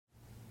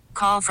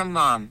Call from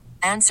mom.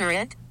 Answer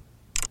it.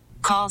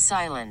 Call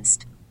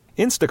silenced.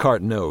 Instacart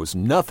knows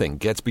nothing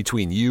gets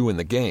between you and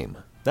the game.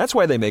 That's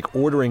why they make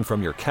ordering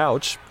from your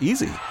couch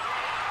easy.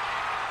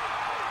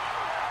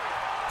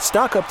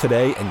 Stock up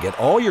today and get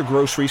all your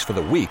groceries for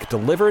the week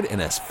delivered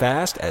in as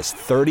fast as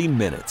 30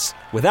 minutes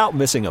without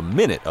missing a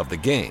minute of the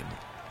game.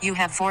 You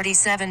have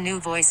 47 new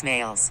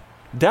voicemails.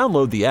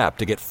 Download the app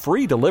to get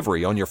free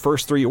delivery on your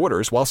first 3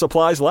 orders while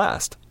supplies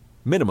last.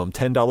 Minimum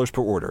 $10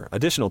 per order.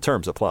 Additional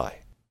terms apply.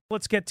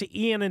 Let's get to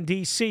Ian in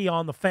D.C.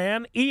 on the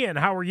Fan. Ian,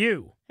 how are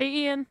you? Hey,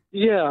 Ian.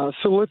 Yeah,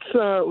 so let's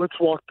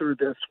walk through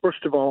this.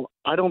 First of all,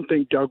 I don't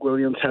think Doug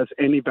Williams has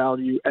any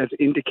value as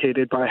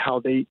indicated by how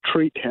they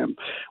treat him.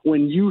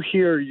 When you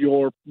hear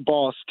your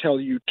boss tell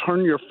you,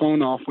 turn your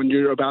phone off when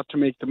you're about to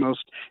make the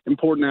most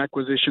important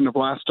acquisition of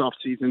last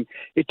offseason,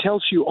 it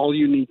tells you all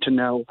you need to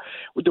know.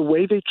 The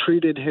way they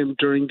treated him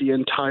during the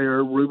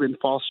entire Reuben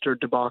Foster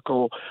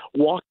debacle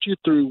walked you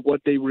through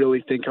what they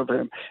really think of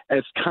him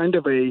as kind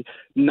of a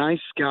nice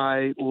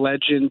guy,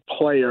 legend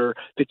player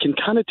that can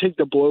kind of take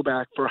the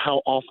blowback for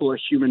how awful a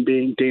human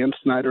being Dan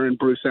Snyder and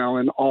Bruce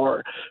Allen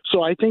are.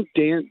 So I think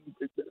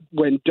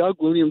when Doug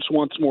Williams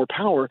wants more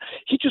power,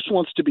 he just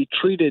wants to be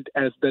treated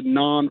as the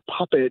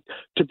non-puppet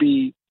to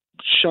be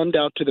shunned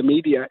out to the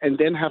media and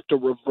then have to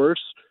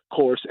reverse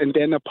course and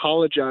then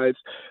apologize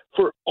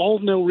for all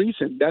no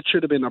reason. That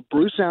should have been a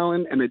Bruce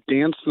Allen and a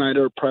Dan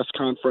Snyder press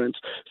conference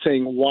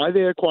saying why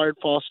they acquired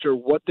Foster,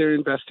 what their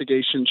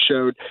investigation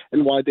showed,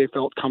 and why they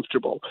felt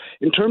comfortable.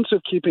 In terms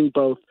of keeping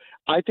both,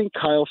 I think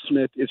Kyle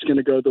Smith is going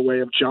to go the way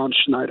of John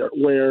Schneider,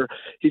 where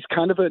he's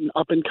kind of an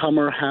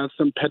up-and-comer, has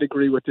some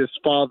pedigree with his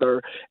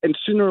father, and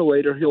sooner or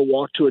later he'll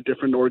walk to a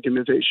different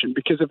organization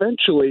because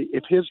eventually,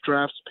 if his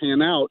drafts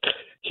pan out,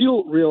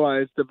 he'll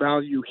realize the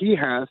value he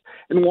has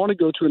and want to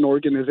go to an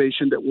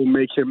organization that will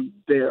make him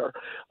there.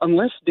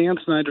 Unless Dan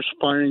Snyder's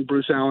firing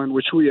Bruce Allen,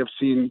 which we have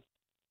seen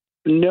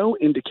no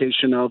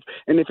indication of,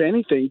 and if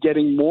anything,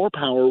 getting more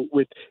power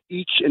with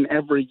each and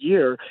every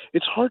year,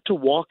 it's hard to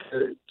walk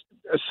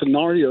a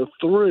scenario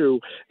through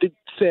that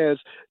says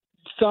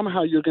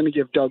somehow you're going to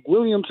give Doug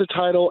Williams a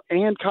title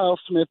and Kyle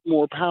Smith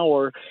more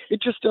power. It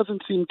just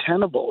doesn't seem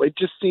tenable. It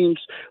just seems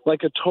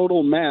like a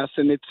total mess,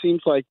 and it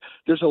seems like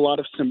there's a lot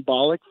of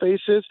symbolic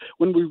faces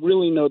when we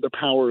really know the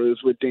power is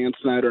with Dan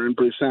Snyder and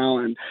Bruce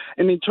Allen.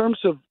 And in terms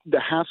of the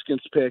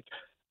Haskins pick,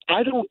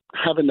 I don't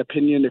have an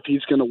opinion if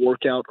he's going to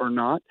work out or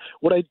not.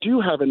 What I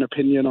do have an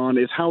opinion on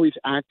is how he's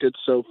acted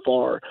so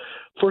far.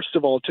 First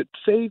of all, to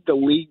say the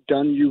league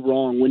done you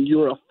wrong when you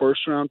were a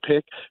first-round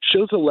pick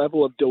shows a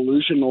level of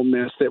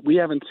delusional-ness that we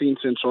haven't seen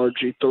since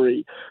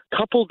RG3.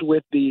 Coupled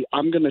with the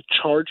I'm going to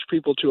charge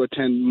people to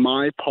attend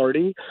my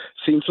party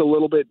seems a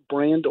little bit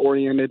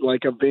brand-oriented,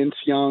 like a Vince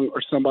Young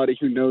or somebody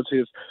who knows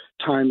his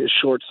time is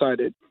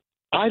short-sighted.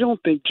 I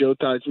don't think Joe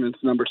Theismann's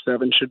number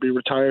 7 should be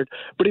retired,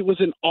 but it was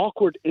an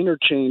awkward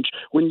interchange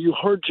when you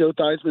heard Joe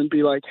Theismann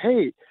be like,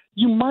 hey,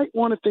 you might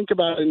want to think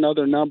about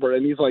another number.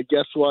 And he's like,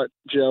 guess what,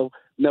 Joe?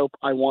 Nope,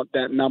 I want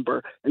that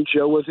number. And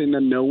Joe was in a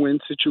no-win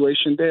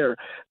situation there.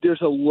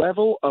 There's a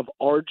level of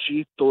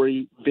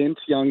RG3 Vince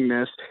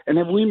Youngness. And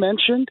have we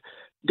mentioned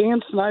Dan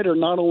Snyder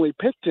not only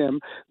picked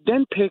him,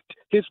 then picked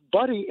his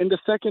buddy in the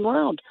second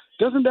round?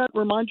 Doesn't that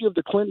remind you of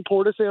the Clinton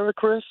Portis era,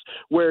 Chris,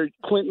 where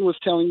Clinton was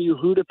telling you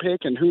who to pick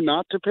and who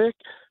not to pick?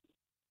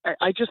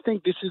 I just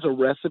think this is a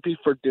recipe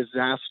for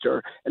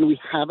disaster, and we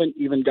haven't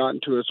even gotten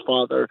to his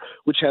father,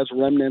 which has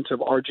remnants of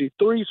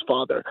RG3's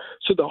father.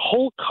 So the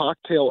whole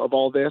cocktail of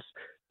all this,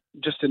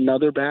 just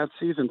another bad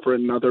season for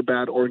another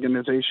bad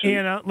organization.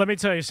 And let me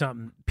tell you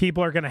something.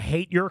 People are going to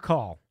hate your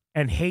call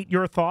and hate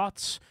your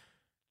thoughts.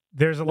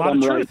 There's a lot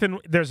of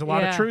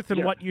truth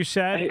in what you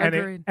said,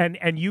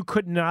 and you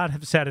could not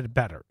have said it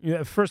better.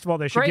 First of all,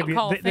 they should give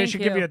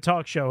you a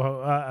talk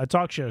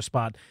show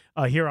spot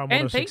here on 106.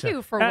 And thank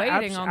you for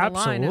waiting on the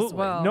line as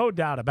well. No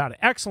doubt about it.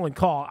 Excellent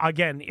call.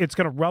 Again, it's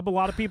going to rub a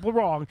lot of people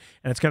wrong,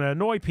 and it's going to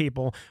annoy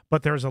people,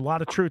 but there's a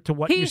lot of truth to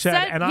what you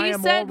said, and I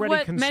am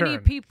already concerned. Many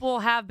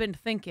people have been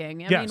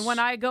thinking. I mean, when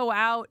I go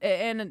out,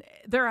 and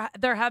there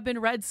have been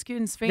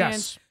Redskins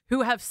fans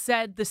who have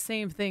said the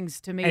same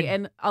things to me,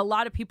 and a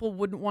lot of people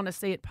wouldn't want to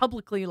say it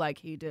publicly like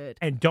he did.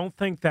 And don't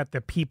think that the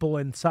people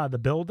inside the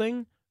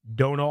building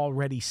don't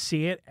already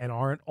see it and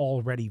aren't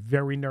already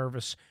very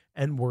nervous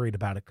and worried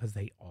about it, because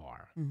they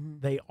are. Mm-hmm.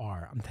 They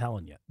are. I'm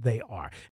telling you, they are.